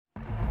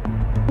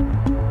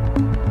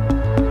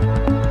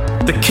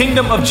The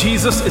kingdom of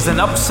Jesus is an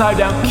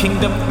upside-down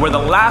kingdom where the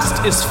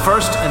last is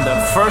first and the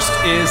first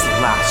is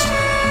last.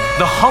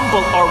 The humble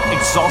are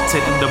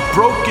exalted and the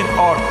broken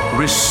are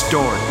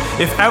restored.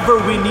 If ever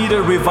we need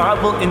a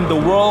revival in the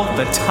world,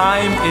 the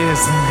time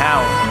is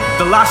now.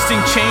 The lasting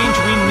change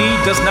we need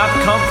does not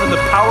come from the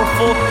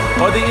powerful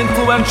or the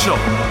influential.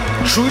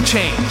 True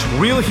change,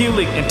 real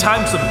healing, and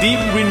times of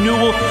deep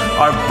renewal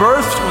are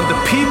birthed when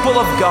the people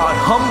of God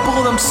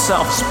humble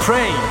themselves,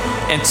 pray,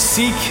 and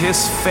seek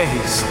His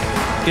face.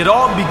 It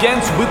all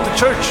begins with the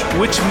church,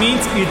 which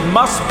means it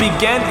must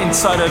begin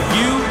inside of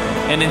you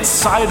and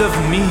inside of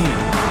me.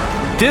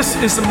 This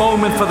is the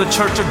moment for the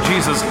Church of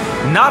Jesus,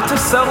 not to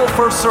settle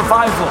for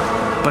survival,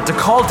 but to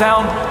call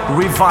down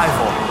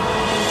revival.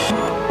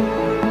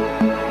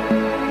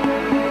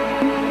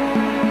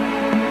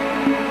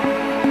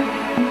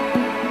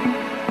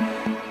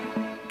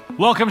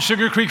 Welcome,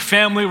 Sugar Creek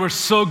family. We're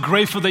so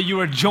grateful that you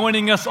are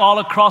joining us all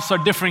across our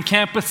different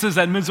campuses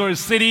at Missouri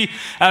City,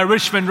 at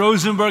Richmond,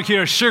 Rosenberg,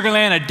 here at Sugar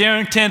Land, at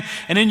Darrington,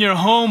 and in your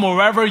home or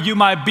wherever you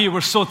might be.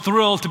 We're so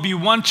thrilled to be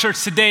one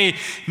church today,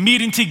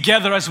 meeting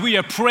together as we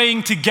are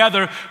praying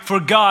together for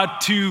God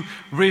to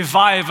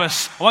revive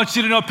us. I want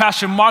you to know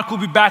Pastor Mark will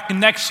be back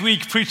next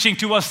week preaching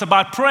to us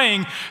about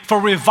praying for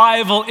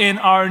revival in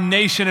our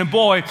nation. And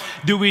boy,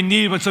 do we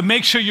need one. So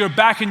make sure you're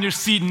back in your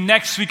seat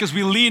next week as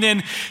we lean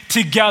in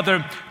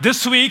together.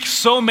 This week,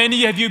 so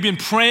many of you have been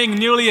praying.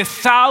 Nearly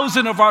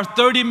 1,000 of our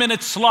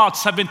 30-minute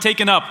slots have been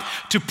taken up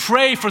to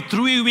pray for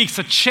 3 weeks,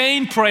 a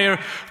chain prayer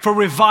for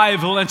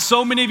revival. And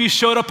so many of you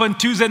showed up on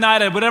Tuesday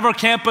night at whatever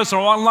campus or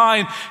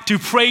online to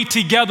pray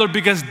together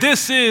because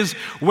this is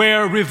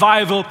where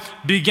revival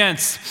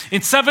begins. In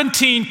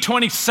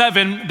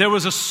 1727, there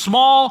was a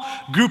small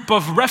group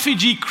of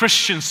refugee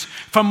Christians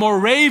from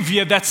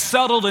Moravia that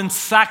settled in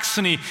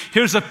Saxony.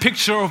 Here's a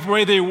picture of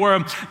where they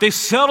were. They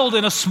settled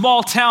in a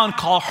small town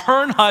called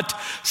Herrnhut,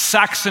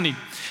 Saxony.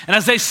 And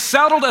as they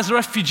settled as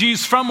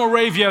refugees from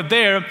Moravia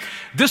there,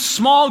 this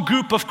small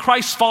group of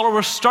Christ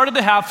followers started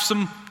to have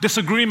some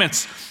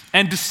disagreements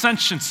and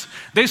dissensions.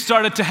 They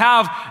started to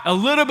have a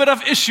little bit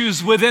of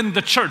issues within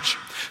the church.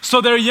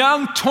 So their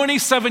young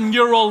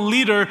 27-year-old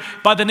leader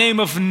by the name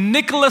of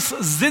Nicholas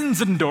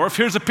Zinzendorf,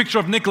 here's a picture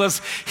of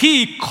Nicholas,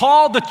 he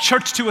called the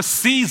church to a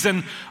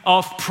season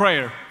of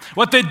prayer.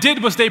 What they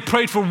did was they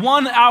prayed for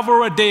 1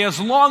 hour a day as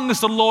long as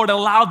the Lord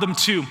allowed them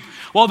to.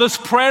 Well, this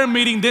prayer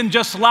meeting didn't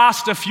just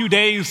last a few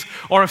days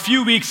or a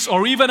few weeks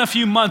or even a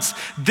few months.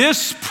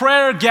 This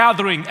prayer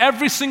gathering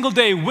every single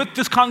day with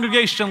this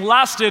congregation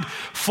lasted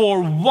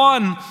for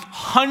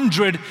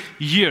 100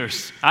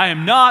 years. I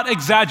am not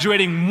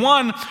exaggerating,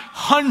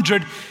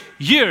 100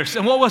 years.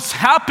 And what was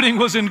happening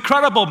was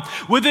incredible.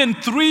 Within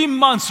 3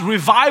 months,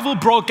 revival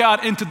broke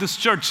out into this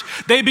church.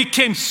 They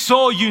became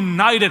so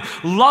united,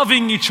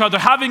 loving each other,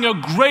 having a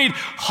great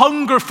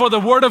hunger for the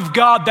Word of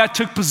God that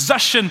took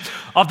possession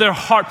of their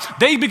heart.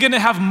 They began to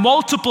have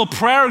multiple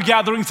prayer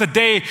gatherings a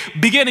day,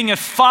 beginning at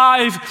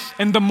 5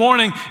 in the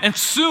morning. And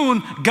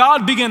soon,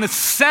 God began to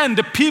send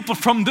the people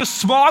from this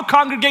small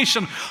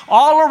congregation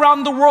all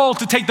around the world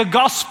to take the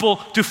gospel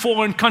to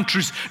foreign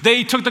countries.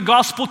 They took the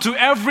gospel to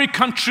every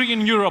country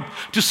in Europe,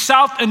 to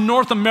South and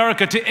North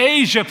America, to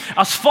Asia,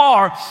 as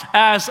far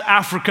as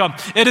Africa.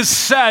 It is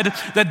said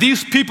that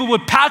these people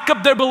would pack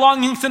up their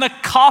belongings in a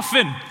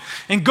coffin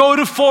and go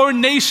to foreign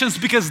nations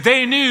because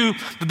they knew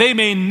that they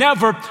may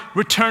never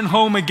return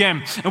home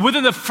again. And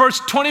within the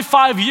first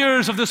 25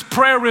 years of this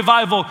prayer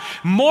revival,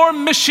 more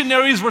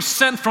missionaries were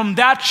sent from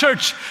that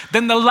church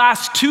than the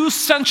last 2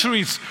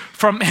 centuries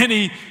from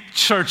any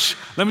church.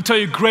 Let me tell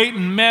you, great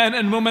men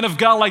and women of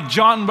God like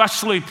John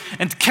Wesley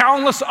and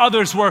countless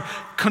others were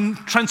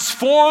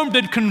transformed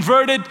and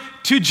converted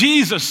to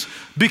Jesus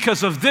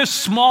because of this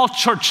small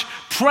church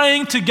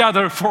praying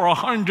together for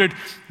 100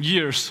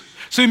 years.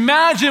 So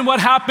imagine what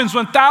happens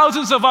when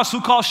thousands of us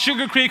who call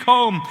Sugar Creek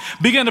home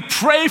begin to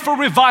pray for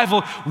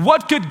revival.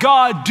 What could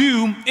God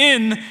do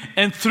in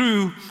and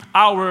through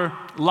our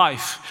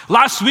life?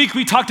 Last week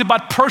we talked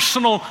about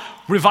personal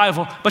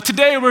revival, but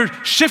today we're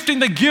shifting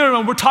the gear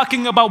and we're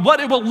talking about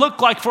what it will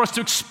look like for us to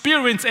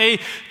experience a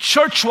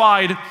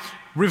church-wide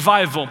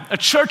revival. A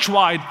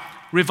church-wide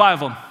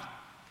revival.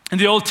 In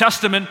the Old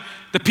Testament,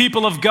 the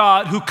people of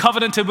God who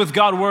covenanted with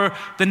God were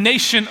the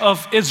nation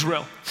of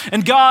Israel.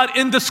 And God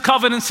in this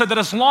covenant said that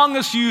as long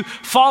as you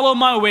follow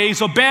my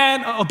ways,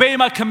 obey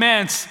my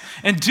commands,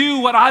 and do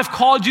what I've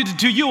called you to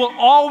do, you will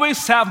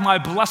always have my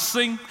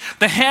blessing,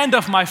 the hand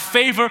of my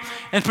favor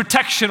and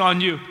protection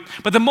on you.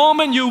 But the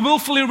moment you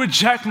willfully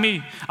reject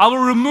me, I will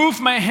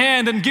remove my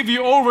hand and give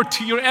you over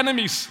to your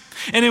enemies.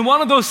 And in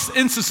one of those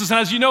instances, and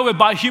as you know it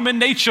by human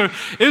nature,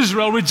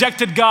 Israel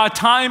rejected God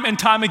time and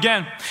time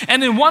again.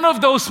 And in one of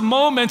those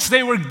moments,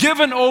 they were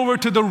given over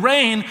to the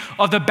reign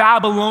of the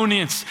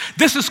Babylonians.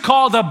 This is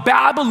called the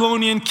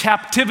Babylonian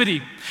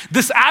captivity.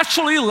 This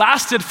actually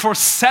lasted for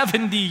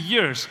 70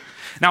 years.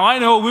 Now I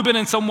know we've been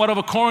in somewhat of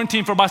a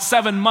quarantine for about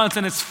 7 months,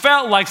 and it's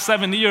felt like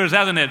 7 years,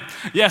 hasn't it?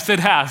 Yes, it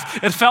has.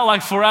 It felt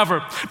like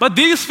forever. But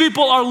these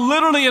people are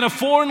literally in a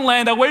foreign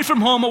land, away from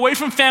home, away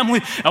from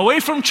family, away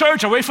from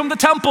church, away from the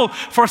temple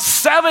for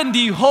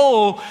 70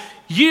 whole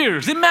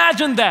years.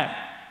 Imagine that.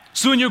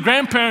 Soon your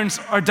grandparents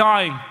are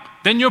dying,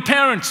 then your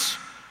parents,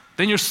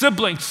 then your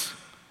siblings.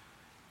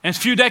 And a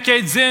few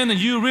decades in, and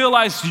you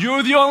realize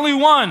you're the only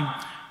one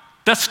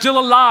that's still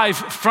alive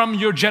from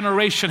your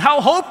generation. How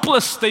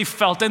hopeless they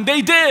felt, and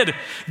they did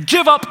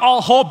give up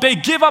all hope. They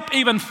give up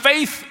even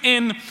faith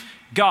in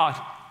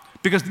God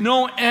because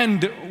no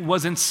end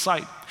was in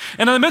sight.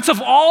 And in the midst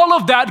of all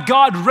of that,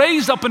 God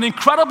raised up an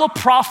incredible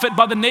prophet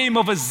by the name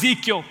of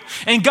Ezekiel.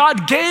 And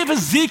God gave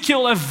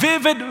Ezekiel a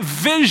vivid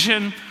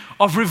vision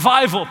of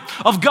revival,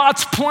 of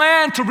God's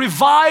plan to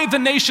revive the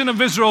nation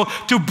of Israel,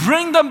 to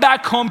bring them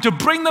back home, to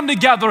bring them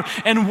together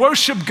and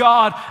worship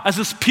God as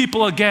His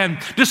people again.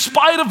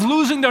 Despite of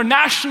losing their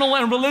national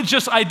and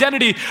religious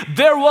identity,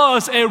 there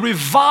was a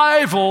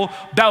revival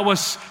that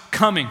was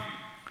coming.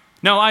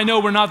 Now, I know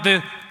we're not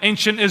the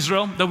ancient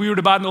Israel that we read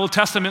about in the Old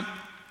Testament,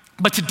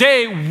 but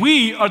today,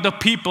 we are the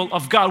people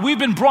of God. We've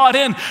been brought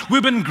in.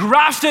 We've been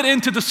grafted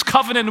into this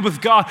covenant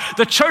with God.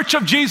 The church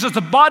of Jesus,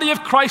 the body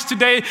of Christ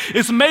today,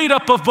 is made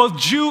up of both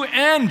Jew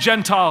and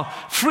Gentile,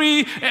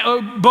 free,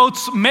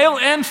 both male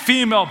and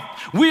female.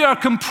 We are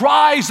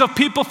comprised of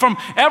people from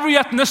every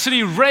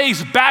ethnicity,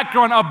 race,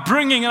 background,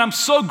 upbringing, and I'm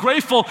so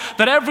grateful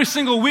that every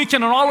single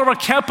weekend on all of our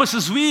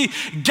campuses, we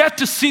get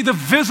to see the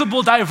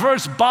visible,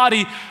 diverse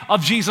body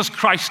of Jesus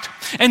Christ.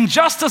 And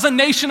just as a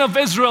nation of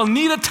Israel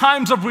needed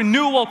times of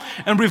renewal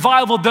and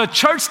revival, the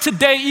church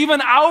today,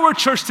 even our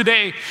church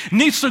today,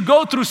 needs to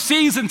go through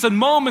seasons and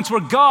moments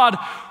where God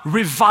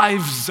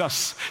revives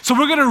us. So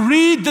we're going to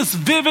read this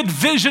vivid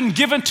vision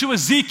given to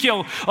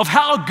Ezekiel of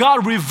how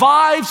God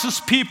revives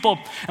His people.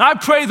 And I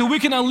pray that we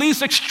can at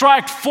least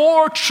extract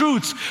 4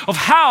 truths of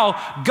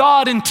how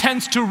God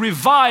intends to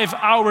revive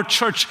our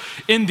church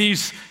in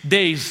these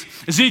days.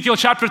 Ezekiel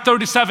chapter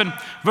 37,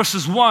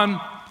 verses 1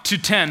 to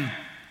 10.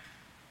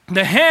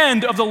 The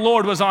hand of the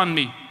Lord was on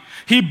me.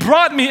 He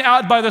brought me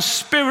out by the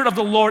Spirit of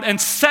the Lord and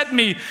set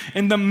me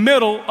in the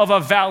middle of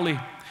a valley.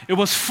 It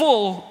was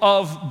full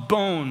of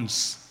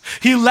bones.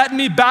 He led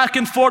me back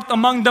and forth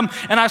among them,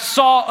 and I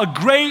saw a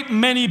great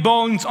many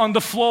bones on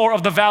the floor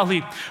of the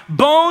valley,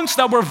 bones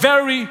that were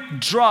very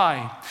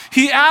dry.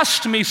 He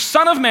asked me,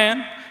 "Son of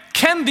man,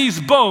 can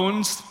these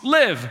bones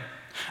live?"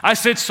 I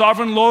said,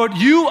 "Sovereign Lord,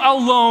 you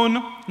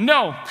alone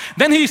know."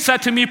 Then he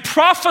said to me,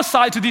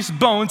 "Prophesy to these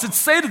bones and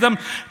say to them,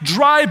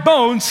 dry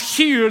bones,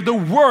 hear the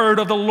word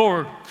of the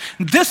Lord.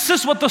 This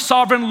is what the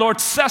sovereign Lord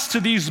says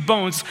to these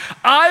bones.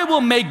 I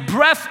will make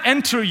breath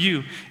enter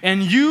you,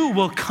 and you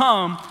will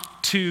come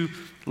to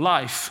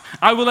life.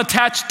 I will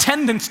attach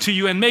tendons to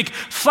you and make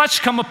flesh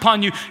come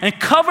upon you and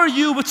cover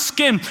you with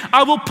skin.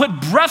 I will put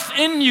breath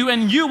in you,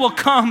 and you will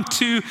come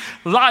to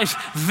life.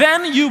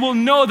 Then you will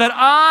know that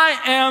I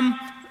am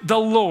the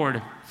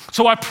Lord."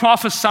 So I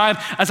prophesied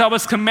as I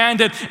was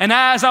commanded, and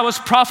as I was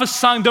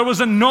prophesying, there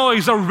was a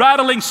noise, a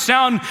rattling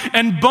sound,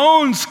 and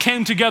bones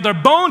came together,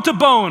 bone to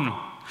bone.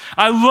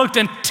 I looked,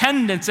 and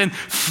tendons and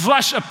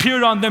flesh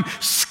appeared on them,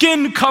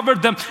 skin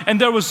covered them,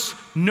 and there was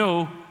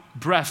no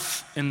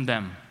breath in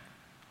them.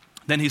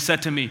 Then he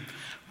said to me,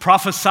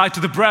 "Prophesy to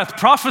the breath,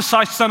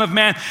 prophesy, son of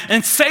man,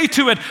 and say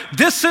to it,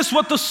 this is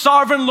what the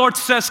sovereign Lord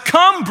says.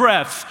 Come,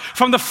 breath,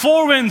 from the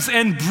four winds,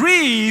 and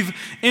breathe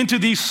into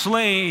these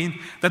slain,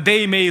 that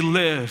they may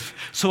live."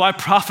 So I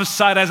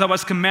prophesied as I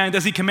was commanded,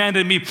 as he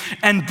commanded me,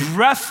 and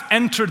breath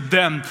entered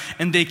them,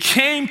 and they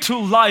came to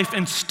life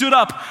and stood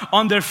up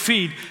on their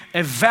feet,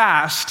 a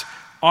vast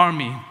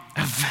army,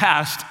 a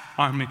vast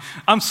army.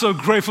 I'm so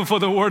grateful for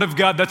the Word of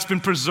God that's been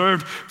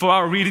preserved for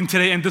our reading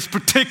today and this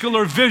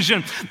particular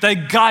vision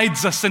that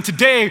guides us. And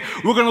today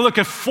we're going to look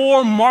at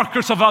 4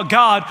 markers of how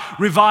God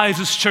revives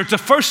His church. The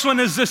first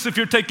one is this, if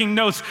you're taking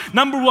notes.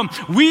 Number 1,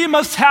 we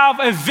must have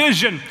a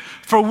vision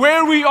for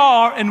where we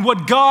are and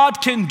what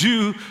God can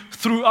do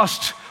through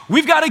us.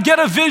 We've got to get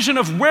a vision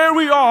of where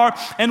we are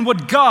and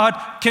what God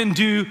can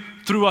do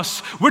through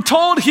us. We're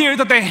told here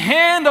that the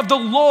hand of the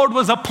Lord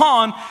was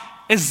upon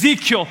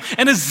Ezekiel,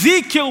 and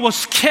Ezekiel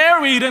was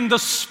carried in the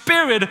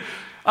Spirit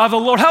of the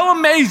Lord. How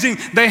amazing.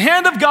 The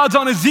hand of God's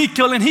on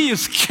Ezekiel, and he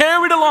is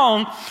carried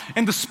along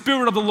in the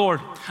Spirit of the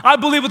Lord. I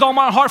believe with all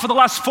my heart for the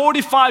last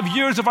 45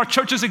 years of our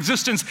church's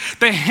existence,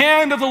 the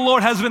hand of the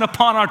Lord has been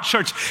upon our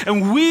church,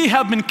 and we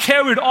have been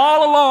carried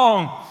all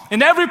along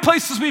in every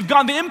places we've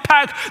gone, the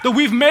impact that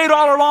we've made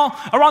all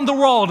around the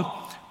world,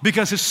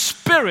 because His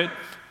Spirit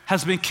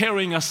has been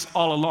carrying us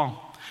all along.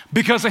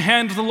 Because the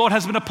hand of the Lord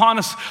has been upon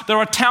us. There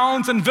are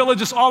towns and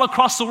villages all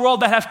across the world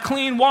that have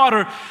clean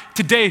water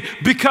today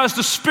because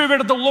the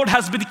Spirit of the Lord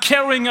has been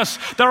carrying us.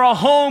 There are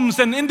homes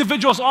and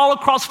individuals all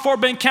across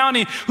Fort Bend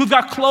County who've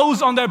got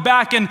clothes on their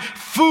back and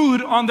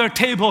food on their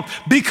table.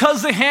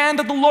 Because the hand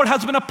of the Lord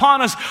has been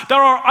upon us,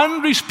 there are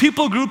unreached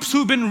people groups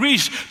who've been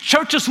reached,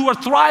 churches who are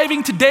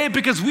thriving today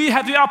because we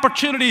have the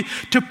opportunity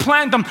to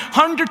plant them.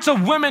 Hundreds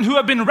of women who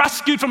have been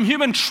rescued from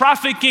human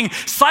trafficking,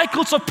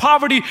 cycles of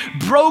poverty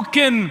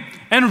broken,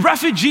 and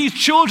refugees,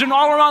 children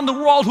all around the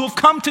world who have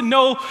come to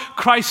know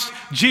Christ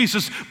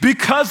Jesus.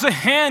 Because the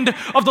hand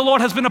of the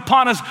Lord has been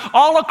upon us,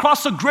 all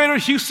across the greater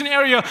Houston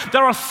area,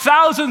 there are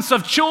thousands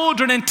of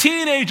children and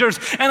teenagers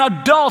and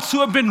adults who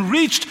have been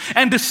reached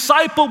and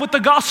discipled with the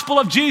gospel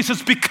of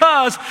Jesus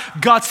because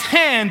God's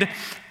hand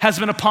has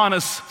been upon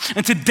us.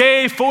 And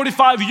today,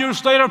 45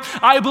 years later,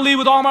 I believe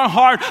with all my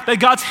heart that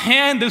God's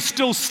hand is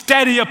still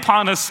steady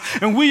upon us,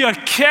 and we are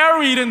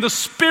carried in the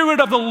Spirit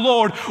of the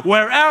Lord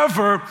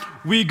wherever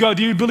we go.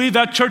 Do you believe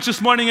that, church,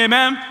 this morning?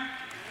 Amen?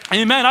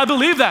 Amen. I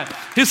believe that.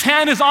 His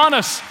hand is on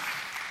us.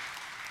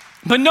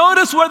 But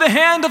notice where the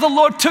hand of the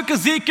Lord took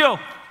Ezekiel.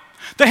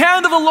 The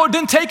hand of the Lord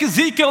didn't take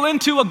Ezekiel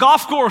into a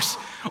golf course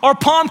or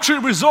palm tree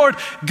resort.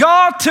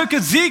 God took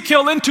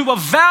Ezekiel into a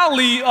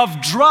valley of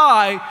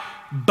dry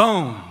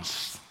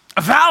bones.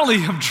 A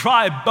valley of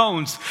dry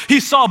bones. He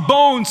saw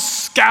bones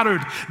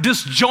scattered,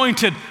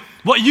 disjointed.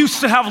 What used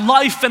to have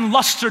life and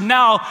luster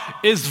now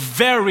is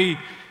very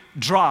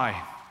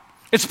dry.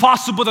 It's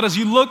possible that as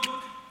you look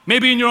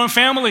maybe in your own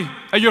family,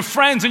 at your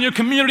friends, in your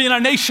community, in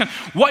our nation,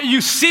 what you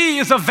see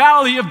is a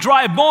valley of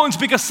dry bones,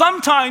 because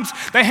sometimes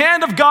the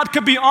hand of God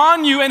could be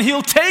on you and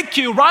He'll take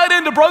you right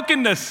into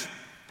brokenness.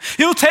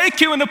 He'll take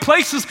you into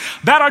places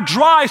that are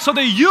dry so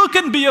that you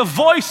can be a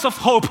voice of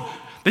hope,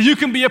 that you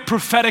can be a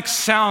prophetic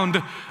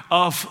sound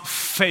of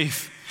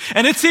faith.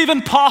 And it's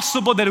even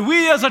possible that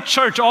we as a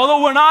church,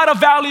 although we're not a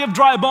valley of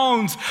dry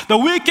bones, that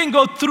we can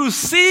go through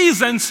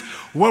seasons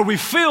where we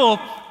feel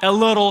a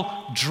little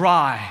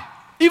dry.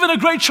 Even a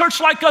great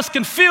church like us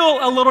can feel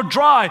a little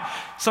dry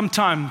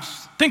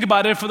sometimes. Think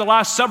about it, for the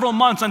last several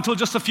months until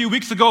just a few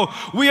weeks ago,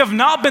 we have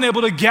not been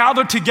able to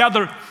gather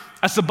together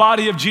as the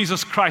body of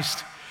Jesus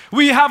Christ.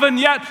 We haven't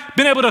yet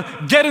been able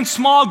to get in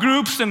small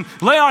groups and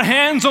lay our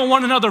hands on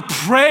one another,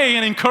 pray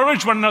and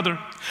encourage one another.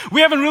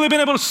 We haven't really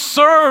been able to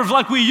serve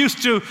like we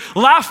used to,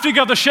 laugh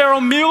together, share a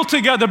meal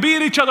together, be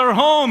at each other's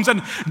homes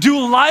and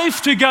do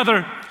life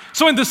together.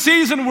 So in the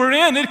season we're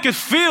in, it could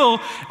feel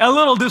a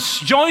little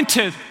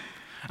disjointed.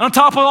 And on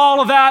top of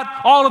all of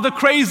that, all of the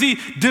crazy,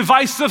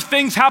 divisive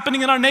things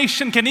happening in our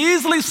nation can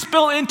easily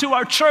spill into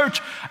our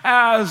church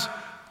as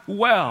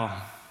well.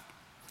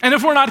 And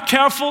if we're not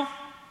careful,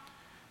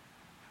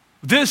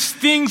 these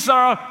things that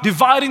are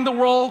dividing the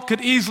world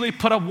could easily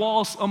put up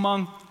walls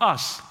among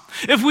us.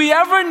 If we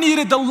ever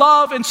needed the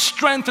love and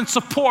strength and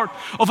support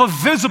of a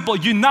visible,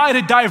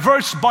 united,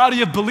 diverse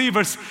body of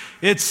believers,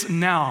 it's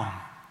now.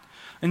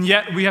 And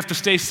yet we have to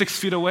stay 6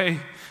 feet away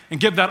and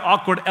give that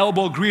awkward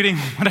elbow greeting,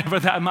 whatever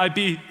that might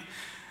be,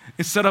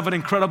 instead of an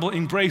incredible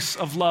embrace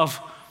of love,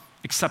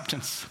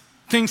 acceptance.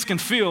 Things can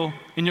feel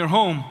in your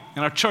home,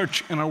 in our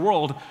church, in our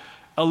world,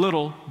 a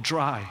little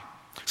dry.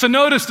 So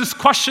notice this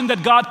question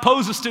that God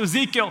poses to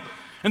Ezekiel,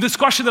 and this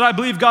question that I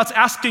believe God's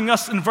asking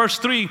us in verse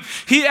 3.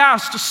 He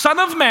asked, "Son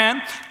of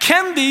man,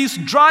 can these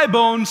dry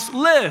bones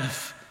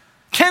live?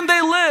 Can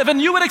they live?"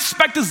 And you would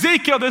expect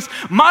Ezekiel, this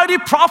mighty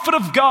prophet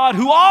of God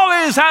who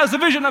always has the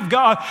vision of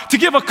God, to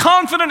give a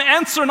confident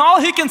answer, and all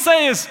he can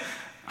say is,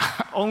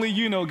 "Only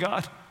you know,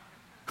 God.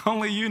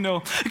 Only you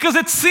know." Because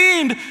it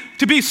seemed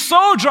to be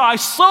so dry,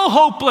 so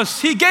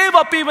hopeless, he gave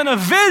up even a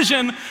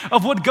vision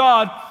of what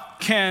God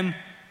can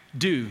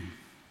do.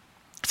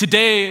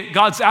 Today,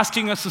 God's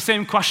asking us the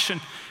same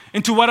question.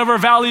 Into whatever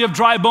valley of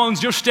dry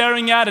bones you're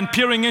staring at and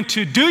peering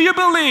into, do you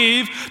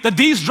believe that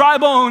these dry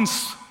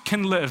bones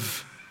can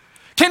live?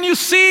 Can you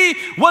see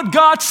what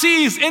God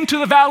sees into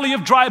the valley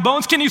of dry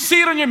bones? Can you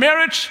see it in your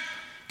marriage?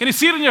 Can you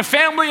see it in your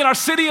family, in our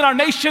city, in our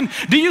nation?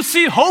 Do you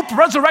see hope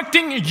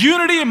resurrecting,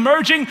 unity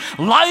emerging,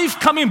 life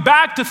coming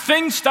back to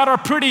things that are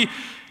pretty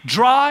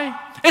dry?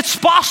 It's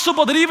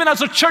possible that even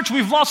as a church,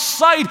 we've lost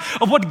sight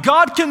of what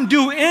God can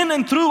do in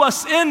and through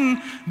us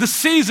in the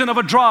season of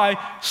a dry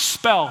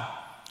spell.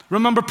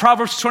 Remember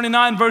Proverbs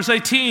 29, verse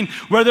 18,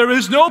 where there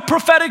is no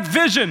prophetic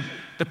vision,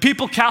 the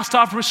people cast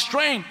off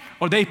restraint,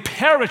 or they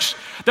perish.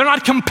 They're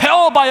not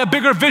compelled by a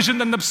bigger vision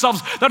than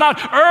themselves. They're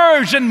not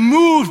urged and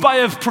moved by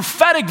a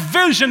prophetic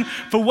vision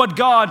for what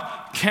God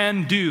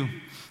can do.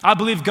 I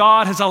believe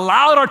God has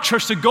allowed our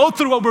church to go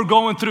through what we're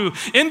going through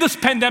in this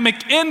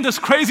pandemic, in this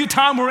crazy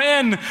time we're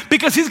in,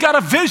 because He's got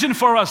a vision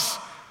for us.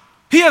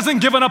 He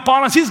hasn't given up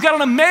on us. He's got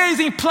an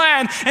amazing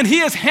plan, and He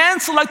has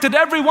hand-selected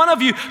every one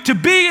of you to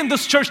be in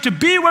this church, to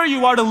be where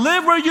you are, to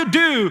live where you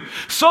do,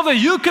 so that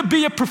you could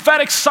be a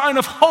prophetic sign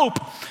of hope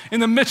in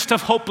the midst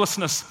of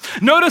hopelessness.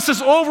 Notice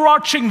this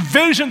overarching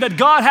vision that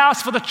God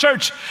has for the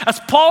church,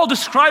 as Paul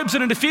describes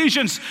it in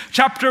Ephesians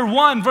chapter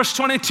 1, verse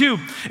 22.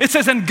 It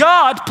says, "And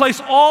God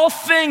placed all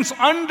things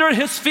under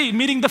His feet,"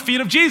 meaning the feet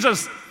of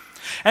Jesus.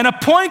 and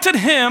appointed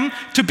him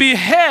to be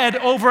head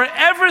over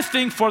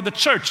everything for the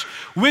church,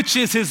 which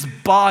is his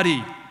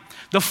body,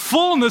 the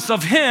fullness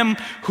of him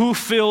who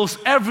fills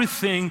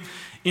everything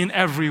in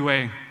every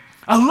way.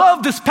 I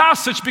love this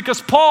passage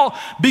because Paul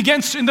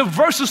begins in the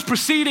verses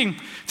preceding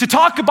to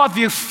talk about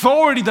the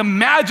authority, the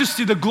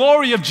majesty, the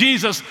glory of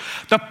Jesus,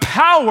 the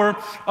power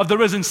of the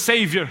risen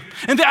Savior.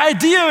 And the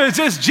idea is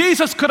this: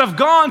 Jesus could have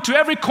gone to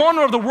every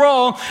corner of the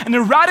world and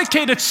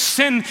eradicated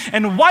sin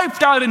and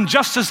wiped out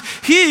injustice.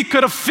 He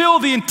could have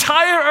filled the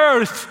entire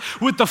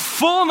earth with the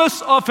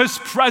fullness of his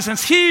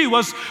presence. He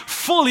was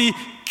fully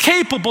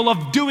capable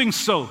of doing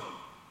so.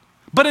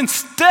 But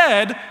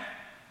instead,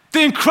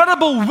 the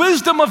incredible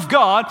wisdom of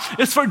God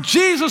is for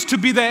Jesus to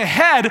be the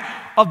head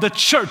of the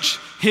church,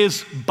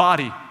 his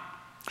body.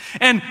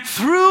 And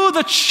through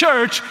the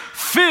church,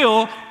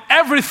 fill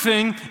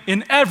everything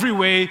in every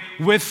way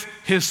with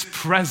his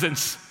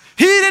presence.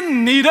 He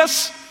didn't need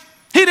us.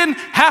 He didn't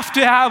have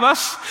to have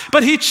us,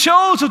 but he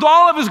chose with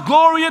all of his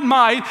glory and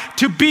might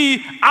to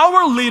be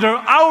our leader,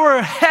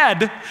 our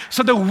head,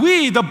 so that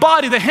we, the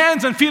body, the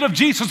hands and feet of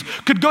Jesus,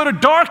 could go to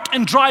dark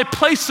and dry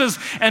places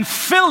and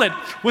fill it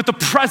with the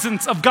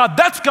presence of God.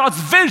 That's God's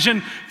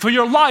vision for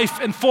your life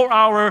and for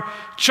our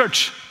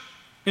church.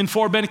 In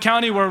Fort Bend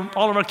County, where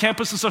all of our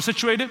campuses are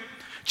situated,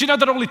 do you know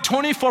that only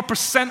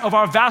 24% of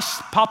our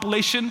vast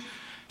population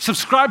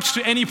subscribes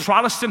to any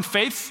Protestant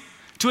faith?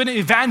 To an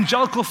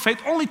evangelical faith?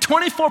 Only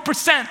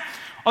 24%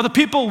 of the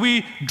people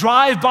we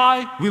drive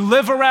by, we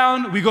live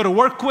around, we go to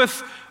work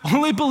with,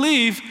 only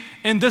believe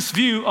in this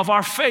view of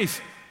our faith.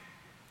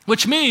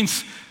 Which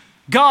means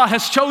God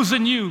has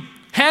chosen you,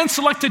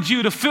 hand-selected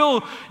you to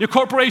fill your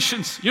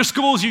corporations, your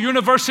schools, your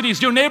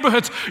universities, your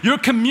neighborhoods, your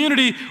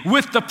community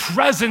with the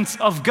presence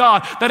of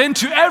God. That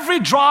into every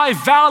dry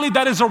valley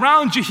that is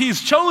around you,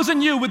 he's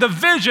chosen you with a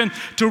vision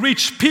to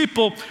reach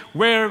people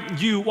where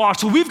you are.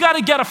 So we've got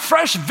to get a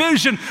fresh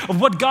vision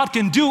of what God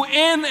can do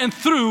in and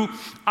through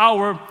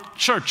our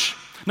church.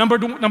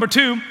 Number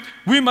two,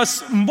 we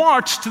must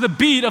march to the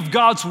beat of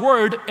God's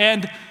word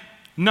and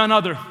none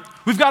other.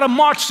 We've got to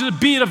march to the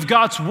beat of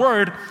God's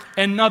word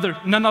and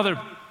none other.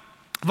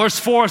 Verse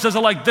 4 says it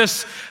like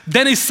this: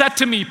 Then he said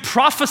to me,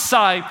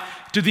 prophesy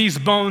to these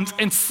bones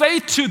and say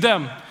to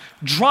them,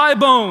 dry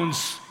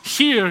bones,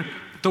 hear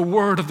the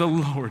word of the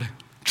Lord.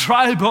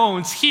 Dry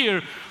bones,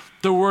 hear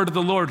the word of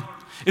the Lord.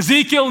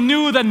 Ezekiel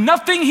knew that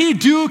nothing he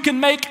do can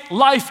make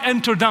life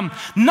enter them.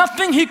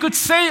 Nothing he could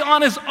say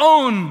on his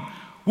own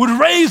would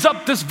raise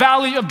up this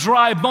valley of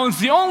dry bones.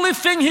 The only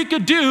thing he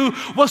could do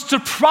was to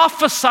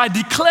prophesy,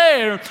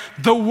 declare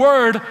the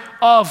word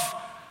of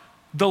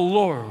the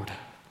Lord.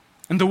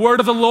 And the word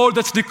of the Lord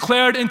that's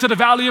declared into the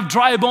valley of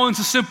dry bones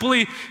is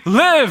simply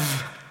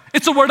live.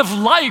 It's a word of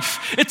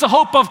life. It's a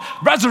hope of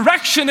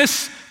resurrection.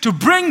 It's to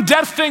bring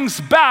dead things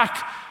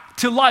back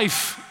to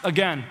life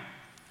again.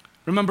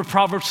 Remember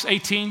Proverbs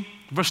 18,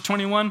 verse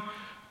 21?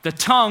 The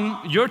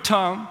tongue, your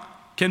tongue,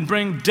 can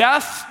bring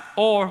death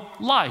or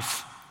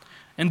life.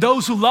 And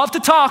those who love to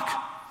talk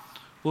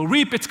will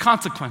reap its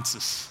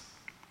consequences.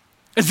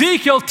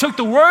 Ezekiel took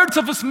the words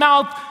of his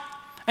mouth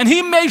and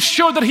he made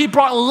sure that he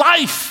brought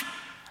life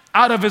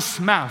out of his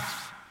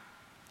mouth.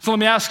 So let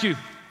me ask you,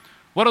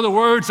 what are the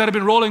words that have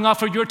been rolling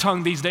off of your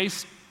tongue these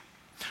days?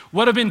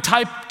 What have been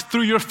typed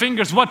through your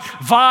fingers? What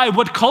vibe,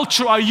 what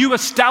culture are you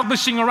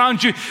establishing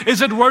around you?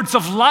 Is it words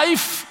of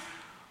life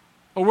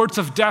or words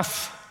of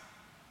death?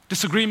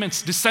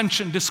 Disagreements,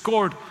 dissension,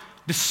 discord,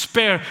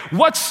 despair.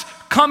 What's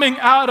coming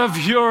out of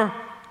your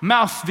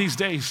mouth these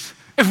days?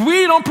 If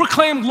we don't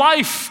proclaim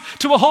life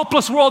to a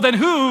hopeless world, then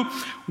who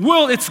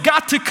will? It's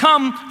got to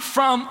come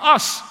from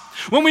us.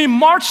 When we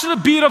march to the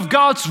beat of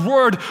God's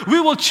word, we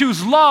will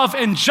choose love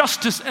and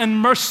justice and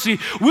mercy.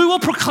 We will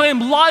proclaim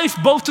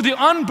life both to the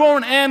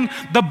unborn and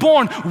the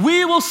born.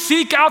 We will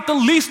seek out the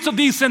least of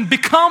these and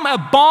become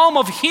a balm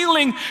of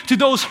healing to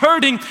those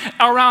hurting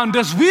around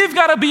us. We've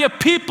got to be a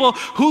people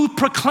who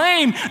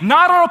proclaim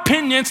not our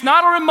opinions,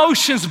 not our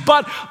emotions,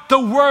 but the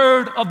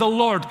word of the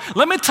Lord.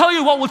 Let me tell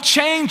you what will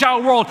change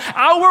our world.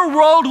 Our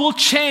world will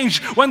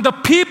change when the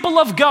people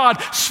of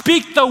God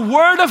speak the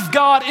word of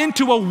God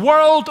into a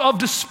world of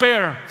despair.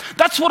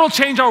 That's what will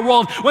change our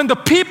world. When the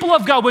people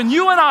of God, when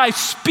you and I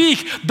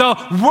speak the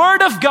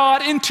word of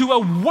God into a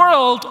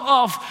world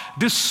of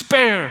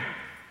despair.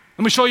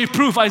 Let me show you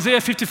proof. Isaiah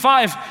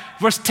 55,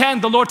 verse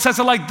 10, the Lord says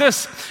it like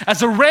this: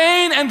 as the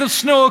rain and the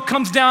snow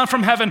comes down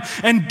from heaven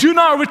and do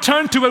not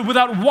return to it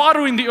without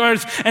watering the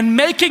earth and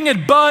making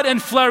it bud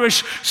and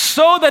flourish,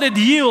 so that it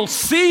yields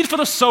seed for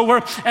the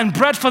sower and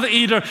bread for the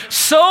eater,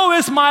 so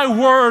is my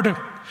word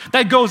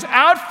that goes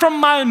out from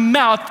my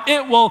mouth.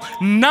 It will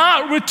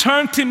not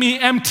return to me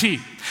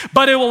empty,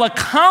 but it will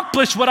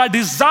accomplish what I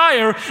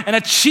desire and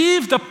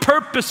achieve the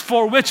purpose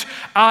for which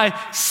I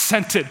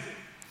sent it.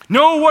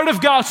 No word of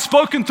God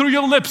spoken through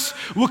your lips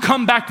will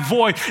come back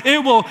void.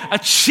 It will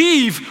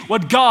achieve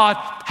what God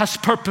has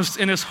purposed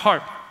in his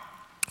heart.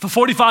 For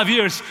 45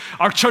 years,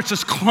 our church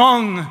has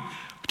clung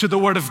to the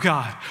word of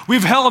God.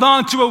 We've held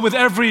on to it with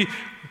every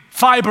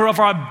fiber of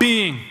our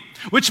being,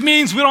 which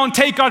means we don't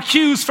take our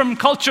cues from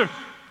culture.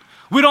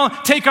 We don't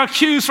take our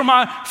cues from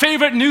our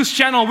favorite news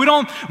channel. We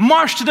don't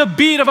march to the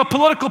beat of a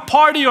political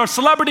party or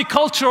celebrity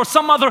culture or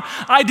some other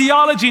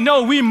ideology.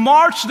 No, we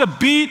march to the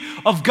beat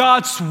of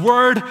God's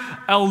word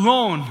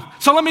alone.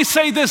 So let me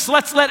say this,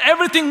 let's let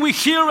everything we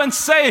hear and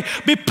say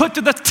be put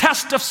to the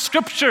test of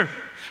Scripture.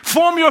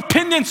 Form your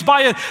opinions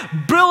by it.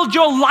 Build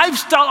your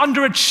lifestyle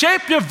under it.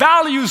 Shape your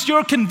values,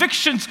 your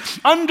convictions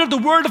under the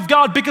word of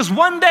God, because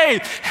one day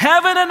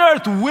heaven and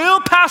earth will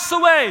pass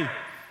away.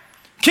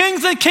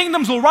 Kings and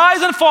kingdoms will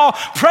rise and fall.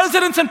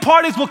 Presidents and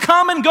parties will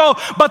come and go.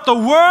 But the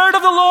word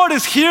of the Lord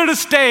is here to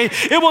stay.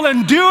 It will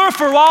endure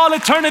for all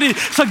eternity.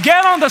 So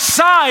get on the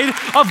side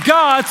of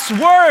God's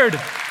word.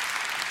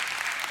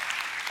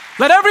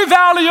 Let every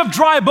valley of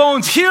dry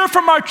bones hear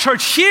from our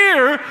church.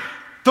 Hear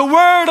the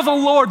word of the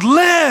Lord.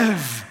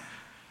 Live.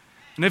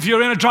 And if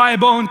you're in a dry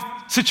bone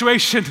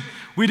situation,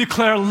 we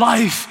declare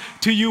life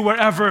to you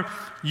wherever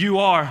you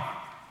are.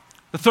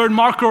 The third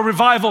marker of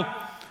revival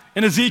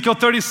in Ezekiel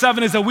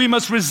 37 is that we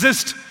must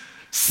resist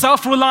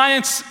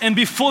self-reliance and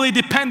be fully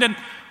dependent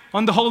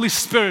on the Holy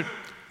Spirit.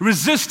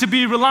 Resist to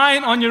be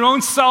reliant on your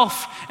own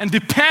self and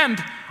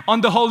depend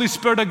on the Holy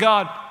Spirit of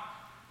God.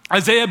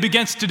 Isaiah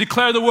begins to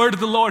declare the word of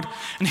the Lord,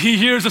 and he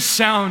hears a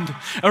sound,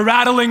 a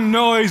rattling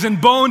noise,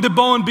 and bone to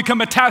bone become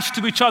attached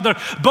to each other.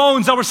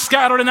 Bones that were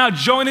scattered and now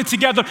joined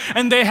together,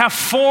 and they have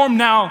formed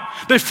now.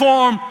 They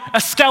form a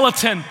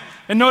skeleton.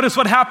 And notice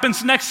what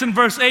happens next in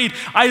verse 8.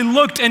 I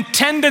looked, and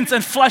tendons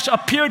and flesh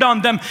appeared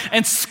on them,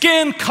 and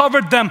skin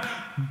covered them.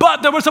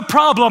 But there was a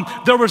problem.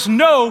 There was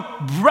no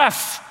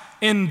breath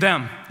in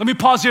them. Let me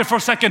pause here for a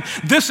second.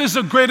 This is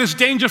the greatest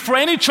danger for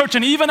any church,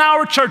 and even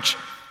our church.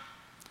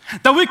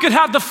 That we could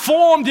have the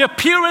form, the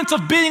appearance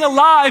of being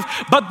alive,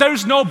 but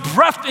there's no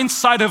breath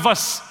inside of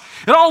us.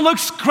 It all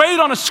looks great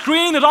on a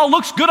screen. It all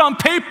looks good on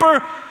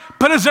paper.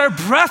 But is there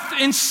breath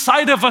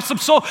inside of us? I'm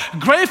so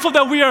grateful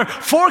that we are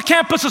 4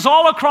 campuses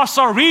all across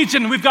our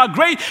region. We've got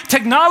great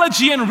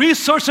technology and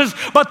resources,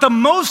 but the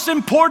most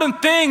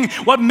important thing,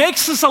 what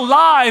makes us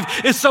alive,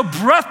 is the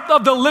breath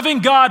of the living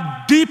God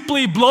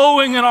deeply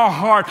blowing in our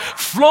heart,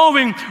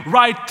 flowing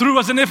right through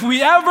us. And if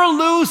we ever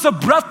lose the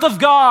breath of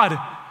God,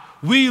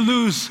 we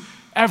lose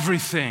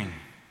everything.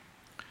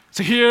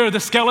 So here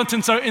the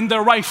skeletons are in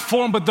their right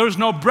form, but there's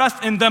no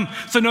breath in them.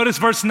 So notice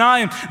verse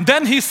 9.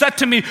 Then he said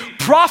to me,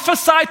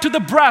 prophesy to the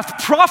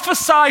breath,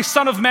 prophesy,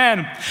 son of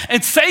man,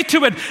 and say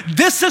to it,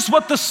 this is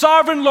what the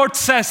sovereign Lord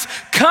says.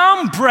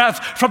 Come,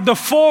 breath from the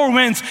 4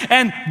 winds,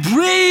 and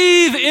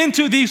breathe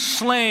into these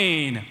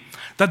slain,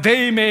 that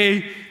they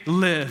may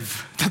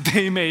live, that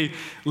they may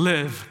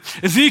live.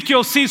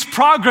 Ezekiel sees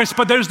progress,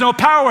 but there's no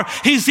power.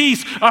 He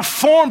sees a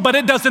form, but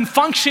it doesn't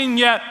function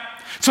yet.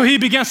 So he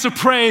begins to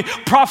pray,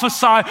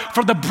 prophesy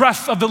for the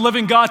breath of the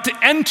living God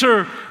to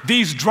enter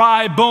these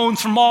dry bones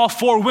from all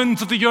 4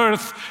 winds of the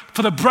earth,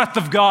 for the breath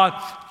of God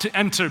to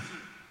enter.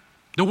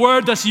 The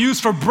word that's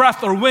used for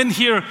breath or wind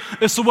here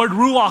is the word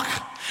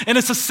ruach. And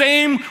it's the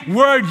same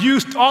word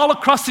used all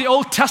across the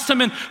Old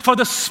Testament for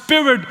the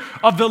Spirit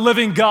of the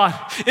living God.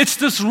 It's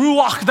this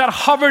ruach that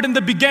hovered in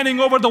the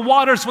beginning over the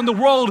waters when the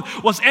world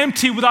was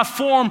empty without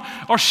form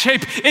or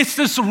shape. It's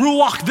this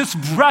ruach, this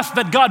breath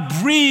that God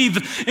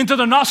breathed into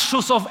the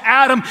nostrils of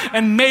Adam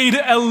and made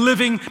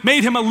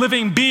him a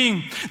living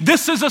being.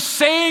 This is the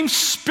same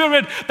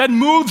Spirit that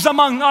moves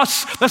among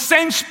us, the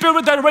same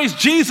Spirit that raised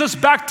Jesus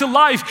back to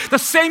life, the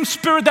same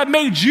Spirit that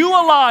made you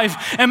alive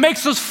and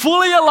makes us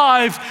fully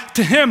alive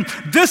to Him.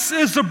 This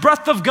is the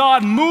breath of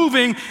God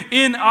moving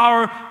in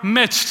our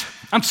midst.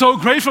 I'm so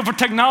grateful for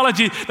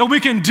technology that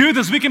we can do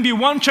this. We can be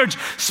one church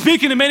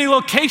speaking in many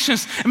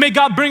locations, and may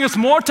God bring us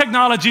more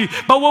technology.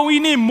 But what we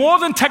need more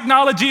than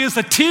technology is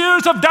the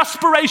tears of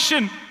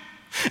desperation,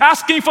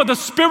 asking for the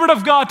Spirit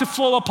of God to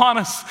flow upon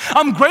us.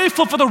 I'm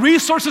grateful for the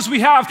resources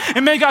we have,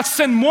 and may God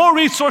send more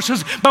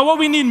resources. But what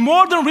we need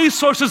more than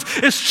resources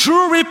is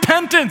true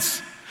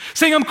repentance.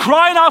 Saying, I'm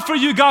crying out for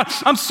you, God.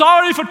 I'm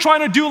sorry for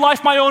trying to do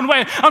life my own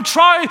way.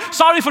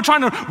 Sorry for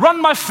trying to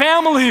run my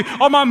family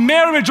or my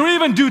marriage or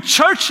even do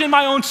church in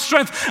my own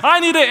strength. I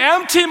need to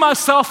empty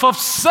myself of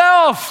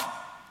self.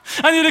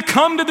 I need to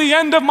come to the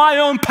end of my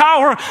own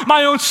power,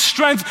 my own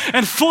strength,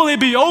 and fully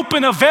be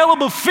open,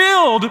 available,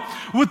 filled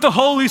with the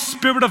Holy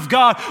Spirit of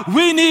God.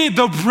 We need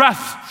the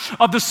breath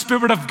of the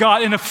Spirit of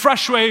God in a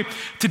fresh way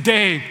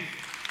today.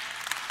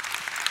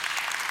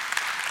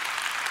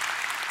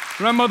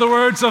 Remember the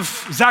words of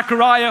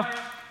Zechariah,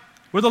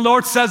 where the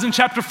Lord says in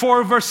chapter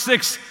 4, verse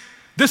 6,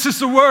 this is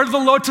the word of the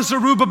Lord to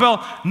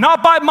Zerubbabel,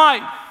 not by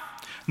might,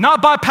 not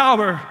by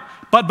power,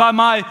 but by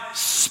my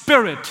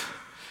Spirit,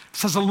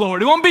 says the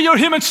Lord. It won't be your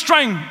human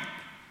strength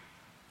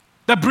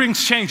that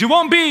brings change. It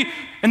won't be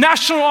a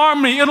national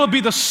army. It'll be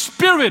the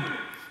Spirit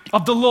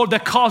of the Lord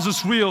that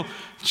causes real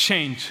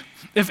change.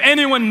 If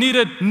anyone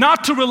needed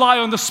not to rely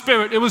on the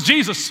Spirit, it was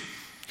Jesus.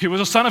 He was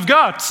the Son of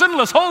God,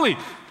 sinless, holy,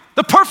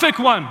 the perfect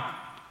one.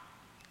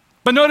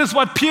 But notice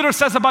what Peter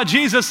says about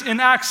Jesus in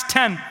Acts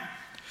 10.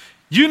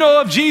 You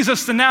know of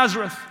Jesus of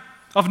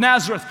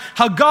Nazareth,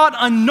 how God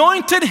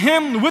anointed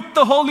him with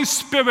the Holy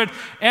Spirit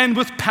and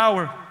with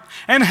power,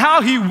 and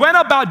how he went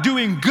about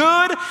doing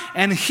good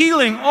and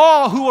healing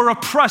all who were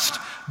oppressed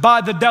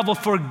by the devil,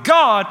 for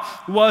God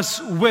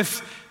was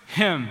with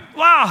him.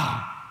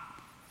 Wow.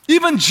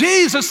 Even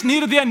Jesus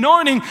needed the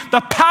anointing,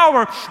 the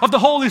power of the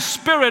Holy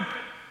Spirit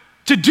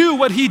to do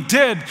what he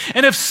did.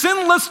 And if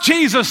sinless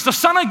Jesus, the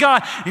Son of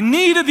God,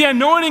 needed the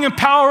anointing and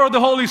power of the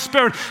Holy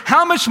Spirit,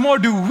 how much more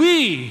do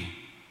we,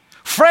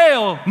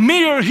 frail,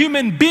 mere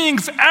human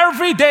beings,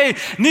 every day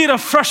need a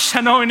fresh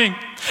anointing,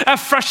 a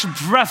fresh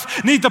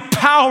breath, need the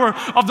power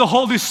of the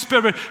Holy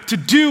Spirit to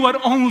do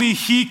what only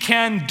he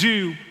can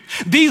do.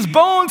 These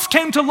bones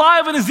came to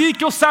life in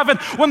Ezekiel 7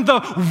 when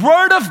the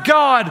Word of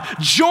God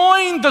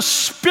joined the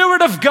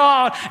Spirit of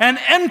God and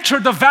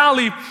entered the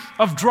valley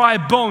of dry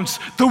bones.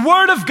 The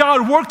Word of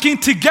God working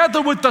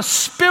together with the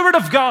Spirit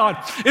of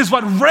God is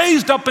what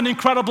raised up an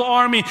incredible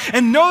army.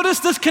 And notice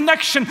this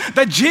connection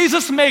that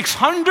Jesus makes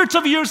hundreds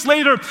of years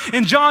later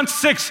in John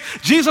 6.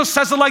 Jesus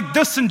says it like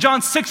this in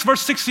John 6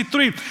 verse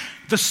 63.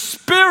 The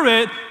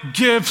Spirit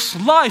gives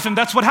life. And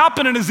that's what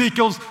happened in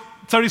Ezekiel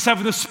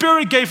 37. The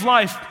Spirit gave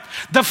life.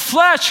 The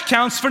flesh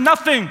counts for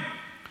nothing.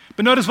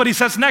 But notice what he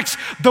says next.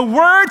 The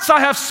words I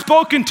have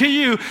spoken to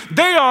you,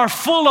 they are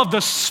full of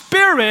the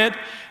Spirit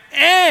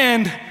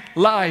and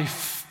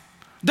life.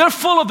 They're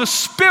full of the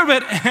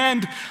Spirit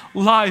and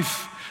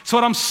life. So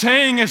what I'm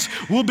saying is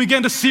we'll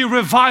begin to see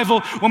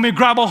revival when we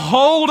grab a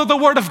hold of the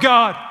Word of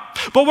God.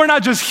 But we're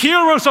not just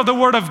hearers of the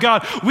Word of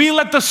God. We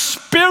let the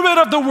Spirit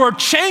of the Word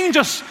change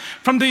us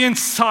from the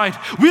inside.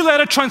 We let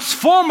it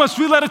transform us.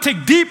 We let it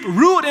take deep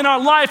root in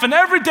our life. And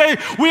every day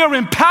we are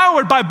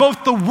empowered by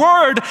both the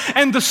Word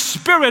and the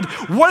Spirit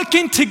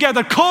working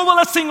together,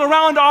 coalescing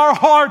around our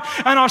heart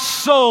and our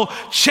soul,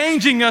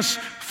 changing us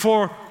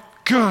for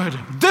good.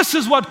 This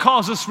is what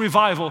causes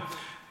revival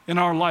in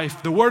our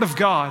life, the Word of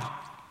God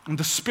and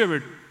the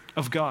Spirit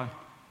of God.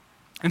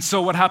 And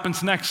so what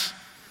happens next?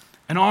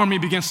 An army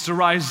begins to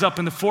rise up.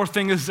 And the fourth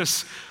thing is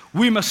this: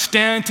 we must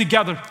stand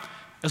together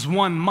as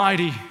one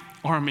mighty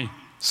army.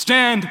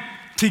 Stand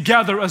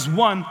together as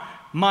one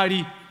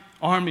mighty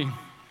army.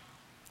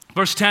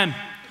 Verse 10,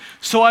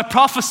 so I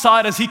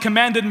prophesied as he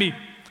commanded me,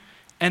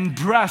 and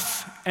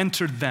breath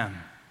entered them.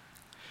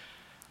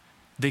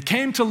 They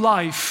came to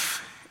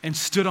life and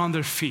stood on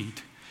their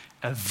feet,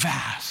 a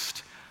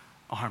vast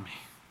army.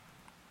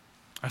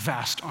 A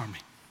vast army.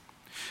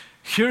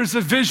 Here's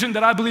a vision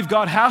that I believe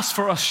God has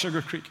for us,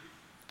 Sugar Creek.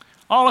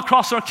 All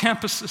across our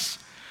campuses,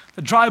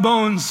 the dry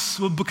bones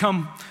will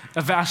become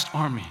a vast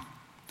army.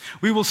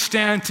 We will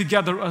stand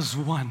together as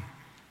one.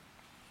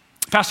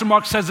 Pastor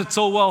Mark says it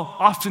so well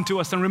often to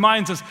us and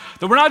reminds us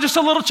that we're not just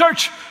a little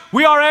church.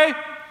 We are a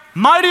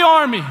mighty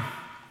army.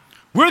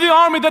 We're the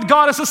army that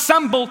God has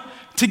assembled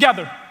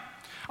together.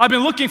 I've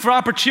been looking for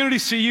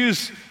opportunities to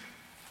use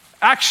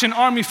action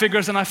army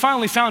figures, and I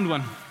finally found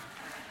one.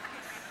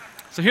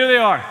 So here they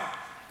are.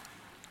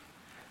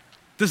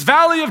 This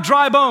valley of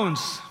dry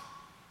bones,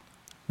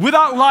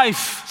 without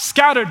life,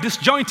 scattered,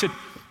 disjointed.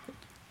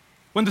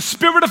 When the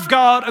Spirit of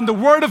God and the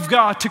Word of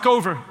God took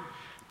over,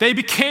 they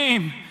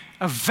became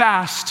a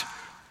vast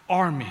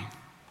army.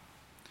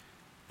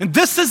 And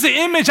this is the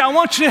image I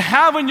want you to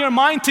have in your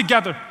mind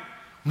together.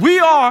 We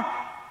are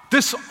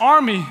this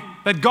army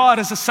that God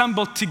has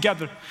assembled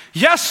together.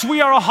 Yes,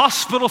 we are a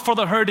hospital for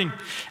the hurting,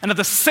 and at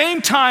the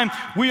same time,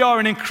 we are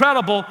an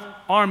incredible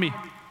army.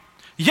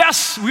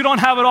 Yes, we don't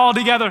have it all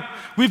together.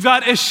 We've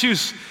got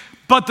issues.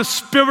 But the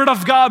Spirit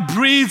of God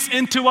breathes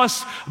into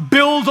us,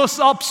 builds us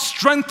up,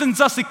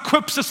 strengthens us,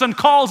 equips us, and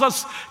calls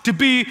us to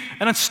be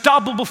an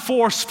unstoppable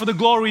force for the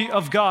glory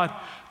of God.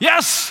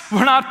 Yes,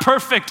 we're not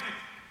perfect.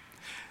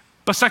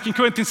 But 2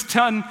 Corinthians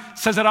 10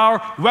 says that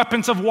our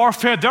weapons of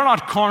warfare, they're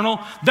not carnal.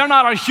 They're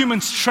not our human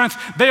strength.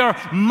 They are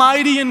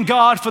mighty in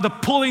God for the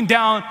pulling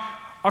down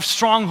of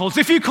strongholds.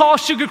 If you call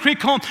Sugar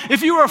Creek home,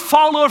 if you are a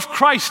follower of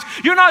Christ,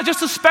 you're not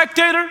just a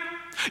spectator.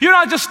 You're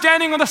not just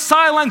standing on the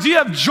sidelines. You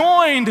have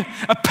joined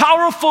a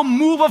powerful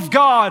move of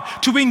God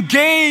to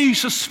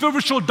engage the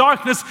spiritual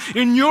darkness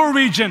in your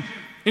region,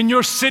 in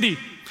your city.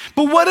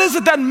 But what is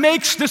it that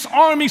makes this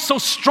army so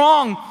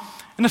strong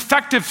and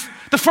effective?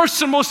 The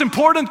first and most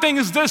important thing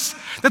is this,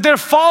 that they're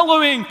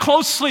following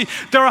closely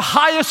their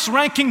highest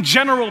ranking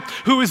general,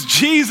 who is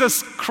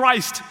Jesus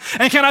Christ.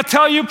 And can I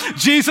tell you,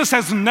 Jesus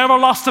has never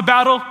lost a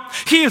battle.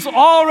 He is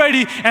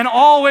already and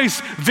always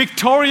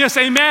victorious,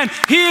 amen.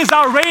 He is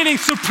our reigning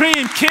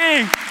supreme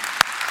King.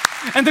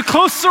 And the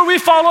closer we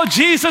follow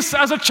Jesus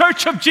as a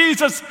church of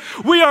Jesus,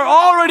 we are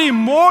already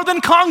more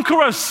than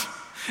conquerors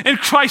in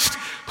Christ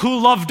who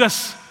loved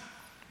us.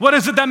 What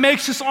is it that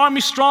makes this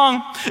army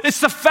strong?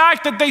 It's the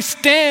fact that they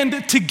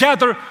stand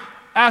together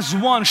as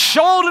one.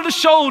 Shoulder to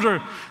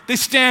shoulder, they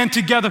stand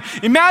together.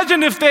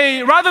 Imagine if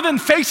they, rather than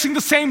facing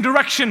the same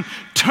direction,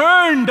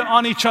 turned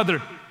on each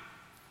other.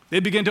 They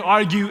begin to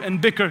argue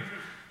and bicker,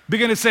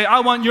 begin to say,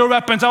 I want your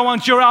weapons, I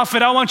want your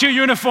outfit, I want your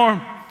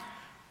uniform.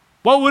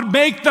 What would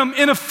make them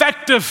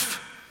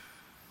ineffective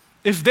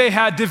if they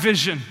had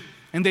division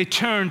and they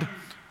turned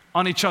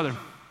on each other?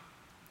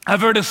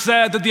 I've heard it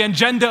said that the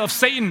agenda of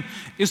Satan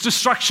is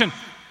destruction.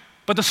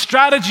 But the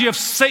strategy of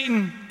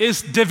Satan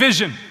is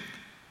division.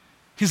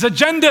 His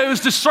agenda is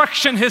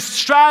destruction. His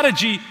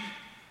strategy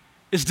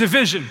is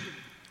division.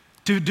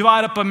 To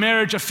divide up a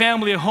marriage, a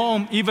family, a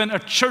home, even a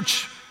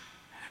church.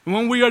 And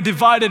when we are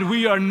divided,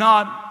 we are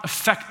not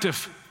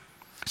effective.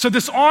 So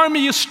this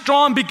army is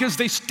strong because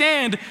they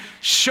stand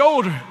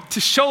shoulder to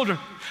shoulder.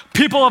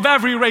 People of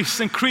every race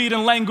and creed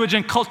and language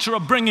and culture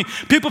upbringing,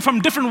 people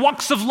from different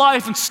walks of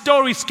life and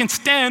stories can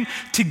stand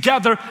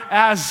together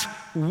as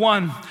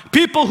one.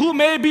 People who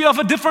may be of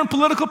a different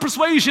political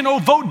persuasion or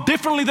vote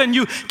differently than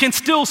you can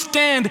still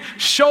stand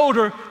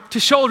shoulder to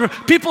shoulder.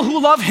 People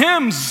who love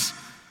hymns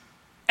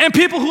and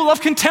people who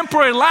love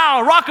contemporary,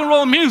 loud rock and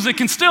roll music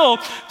can still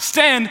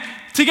stand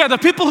together.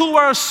 People who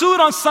wear a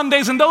suit on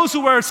Sundays and those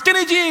who wear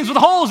skinny jeans with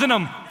holes in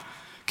them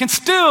can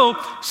still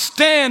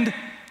stand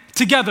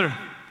together.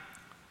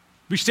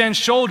 We stand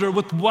shoulder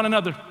with one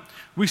another.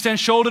 We stand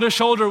shoulder to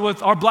shoulder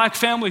with our black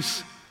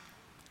families,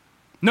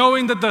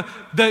 knowing that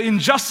the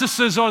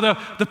injustices or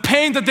the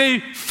pain that they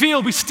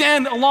feel, we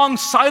stand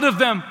alongside of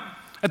them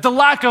at the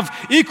lack of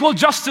equal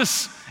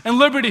justice and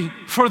liberty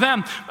for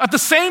them. At the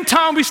same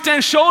time, we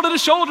stand shoulder to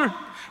shoulder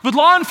with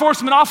law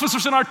enforcement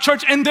officers in our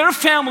church and their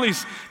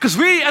families. Because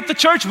we at the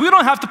church, we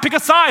don't have to pick a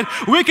side.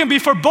 We can be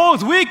for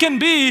both. We can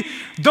be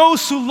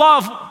those who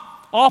love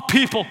all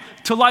people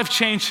to life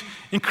change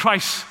in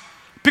Christ.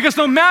 Because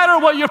no matter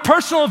what your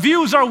personal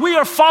views are, we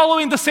are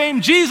following the same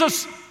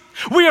Jesus.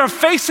 We are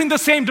facing the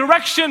same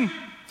direction.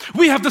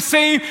 We have the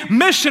same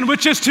mission,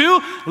 which is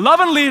to love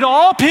and lead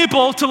all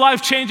people to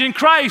life change in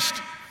Christ.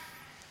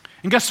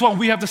 And guess what?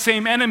 We have the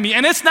same enemy.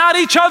 And it's not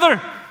each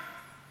other.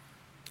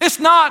 It's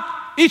not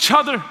each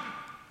other.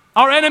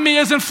 Our enemy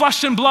isn't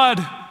flesh and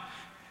blood.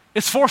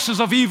 It's forces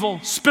of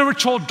evil,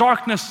 spiritual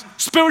darkness,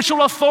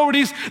 spiritual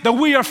authorities that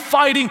we are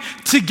fighting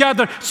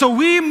together. So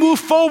we move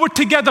forward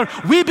together.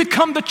 We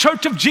become the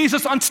church of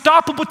Jesus,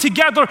 unstoppable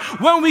together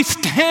when we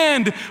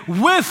stand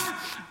with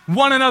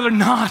one another,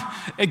 not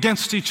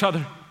against each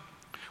other.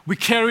 We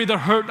carry the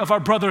hurt of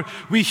our brother.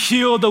 We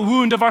heal the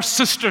wound of our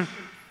sister.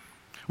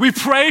 We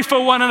pray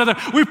for one another.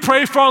 We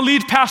pray for our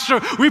lead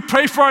pastor. We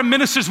pray for our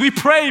ministers. We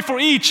pray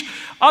for each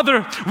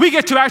other. We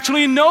get to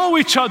actually know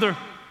each other.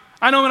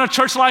 I know in a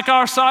church like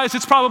our size,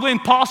 it's probably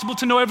impossible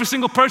to know every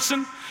single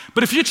person.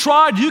 But if you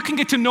tried, you can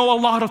get to know a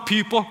lot of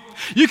people.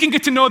 You can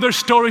get to know their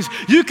stories.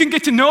 You can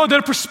get to know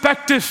their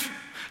perspective.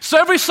 So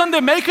every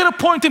Sunday, make it a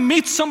point to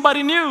meet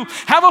somebody new.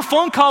 Have a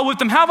phone call with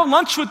them. Have a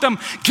lunch with them.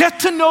 Get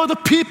to know the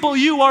people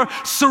you are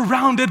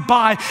surrounded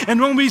by. And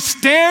when we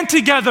stand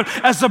together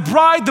as the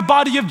bride, the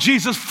body of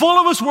Jesus, full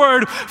of His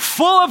Word,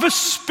 full of His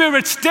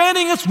Spirit,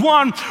 standing as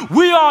one,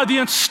 we are the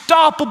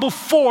unstoppable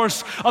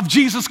force of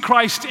Jesus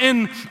Christ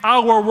in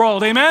our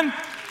world. Amen?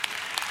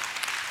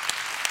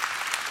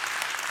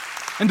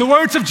 And the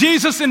words of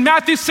Jesus in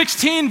Matthew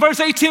 16, verse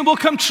 18 will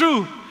come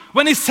true.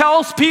 When He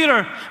tells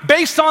Peter,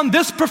 based on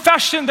this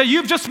profession that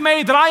you've just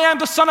made, that I am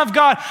the Son of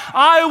God,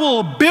 I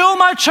will build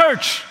my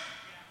church,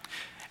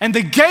 and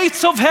the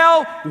gates of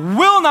hell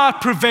will not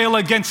prevail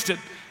against it.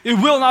 It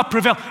will not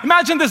prevail.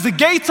 Imagine this, the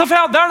gates of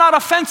hell, they're not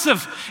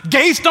offensive.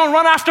 Gates don't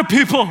run after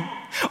people.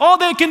 All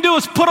they can do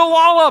is put a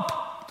wall up,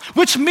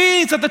 which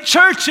means that the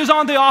church is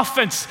on the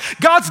offense.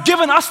 God's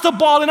given us the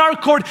ball in our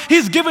court.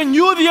 He's given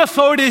you the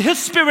authority, His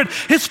Spirit,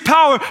 His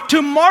power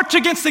to march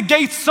against the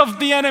gates of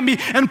the enemy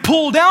and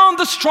pull down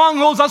the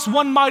strongholds as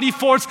one mighty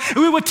force.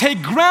 We would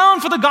take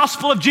ground for the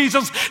gospel of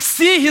Jesus,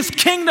 see His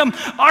kingdom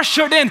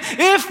ushered in.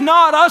 If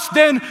not us,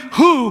 then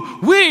who?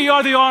 We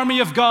are the army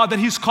of God that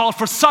He's called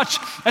for such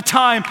a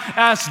time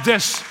as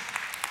this.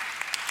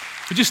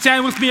 Would you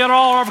stand with me at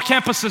all our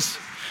campuses?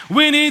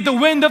 We need the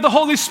wind of the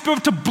Holy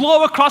Spirit to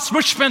blow across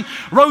Richmond,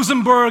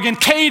 Rosenberg, and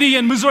Katy,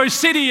 and Missouri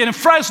City, and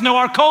Fresno,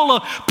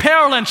 Arcola,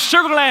 Pearland,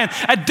 Sugar Land,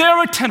 at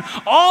Darrington,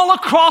 all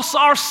across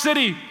our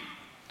city.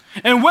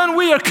 And when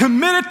we are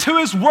committed to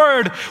His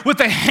Word, with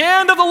the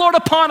hand of the Lord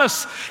upon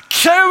us,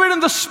 carried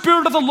in the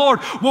Spirit of the Lord,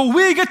 what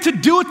we get to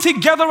do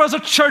together as a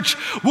church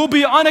will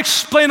be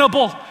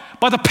unexplainable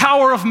by the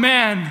power of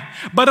man,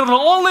 but it will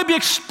only be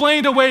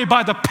explained away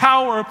by the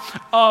power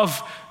of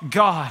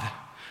God.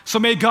 So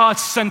may God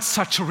send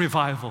such a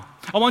revival.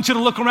 I want you to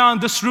look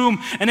around this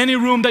room and any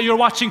room that you're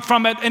watching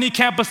from at any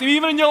campus,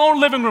 even in your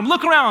own living room.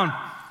 Look around.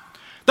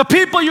 The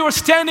people you are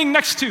standing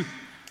next to,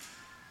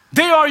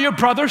 they are your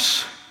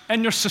brothers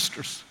and your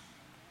sisters.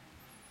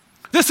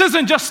 This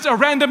isn't just a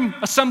random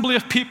assembly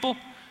of people.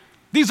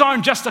 These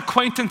aren't just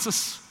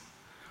acquaintances.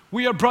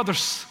 We are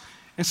brothers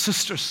and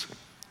sisters.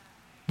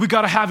 We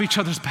got to have each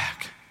other's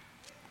back.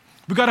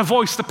 We got to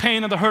voice the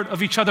pain and the hurt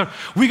of each other.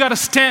 We got to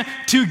stand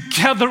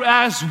together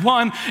as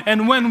one.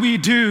 And when we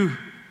do,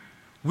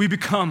 we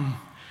become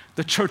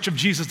the church of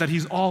Jesus that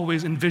He's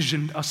always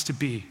envisioned us to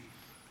be.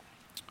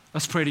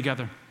 Let's pray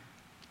together.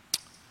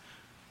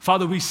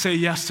 Father, we say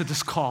yes to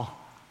this call,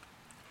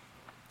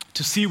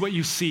 to see what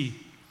You see,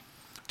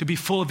 to be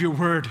full of Your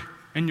Word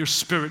and Your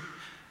Spirit,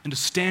 and to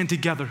stand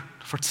together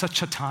for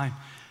such a time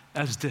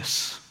as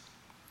this.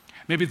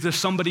 Maybe there's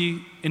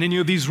somebody in any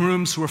of these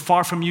rooms who are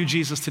far from You,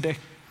 Jesus, today.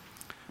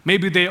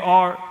 Maybe they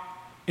are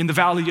in the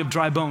valley of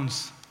dry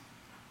bones,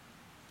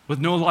 with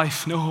no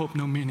life, no hope,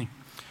 no meaning.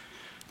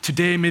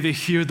 Today, may they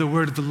hear the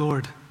word of the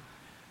Lord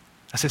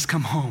that says,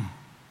 come home.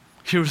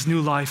 Here's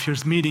new life,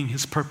 here's meaning,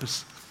 his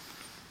purpose.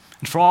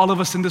 And for all of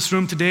us in this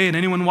room today and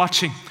anyone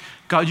watching,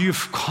 God,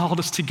 you've called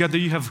us together,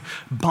 you have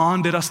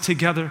bonded us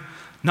together,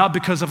 not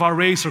because of our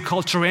race or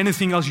culture or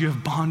anything else, you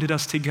have bonded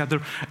us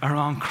together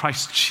around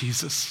Christ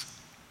Jesus,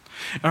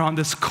 around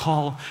this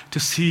call to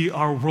see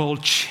our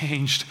world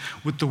changed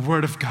with the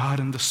Word of God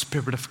and the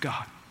Spirit of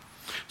God.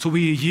 So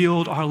we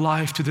yield our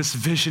life to this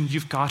vision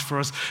you've got for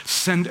us.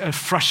 Send a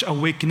fresh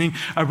awakening,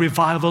 a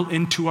revival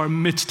into our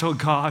midst, oh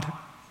God.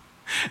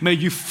 May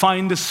you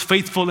find us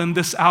faithful in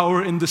this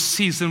hour, in this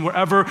season,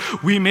 wherever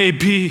we may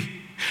be,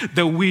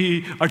 that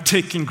we are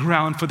taking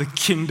ground for the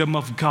kingdom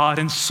of God.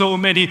 And so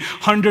many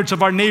hundreds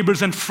of our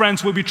neighbors and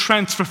friends will be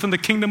transferred from the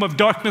kingdom of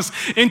darkness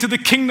into the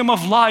kingdom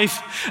of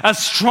life as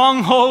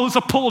strongholds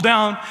are pulled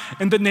down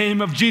in the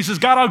name of Jesus.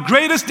 God, our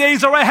greatest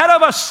days are ahead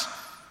of us.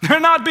 They're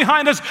not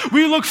behind us.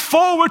 We look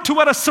forward to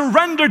what a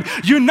surrendered,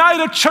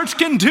 united church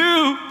can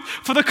do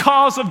for the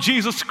cause of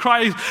Jesus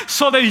Christ,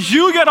 so that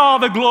you get all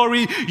the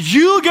glory,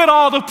 you get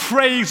all the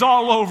praise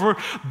all over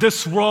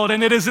this world.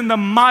 And it is in the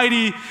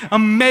mighty,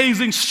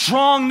 amazing,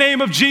 strong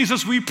name of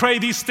Jesus we pray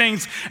these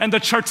things. And the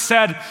church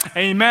said,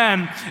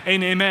 amen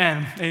and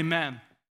amen, amen.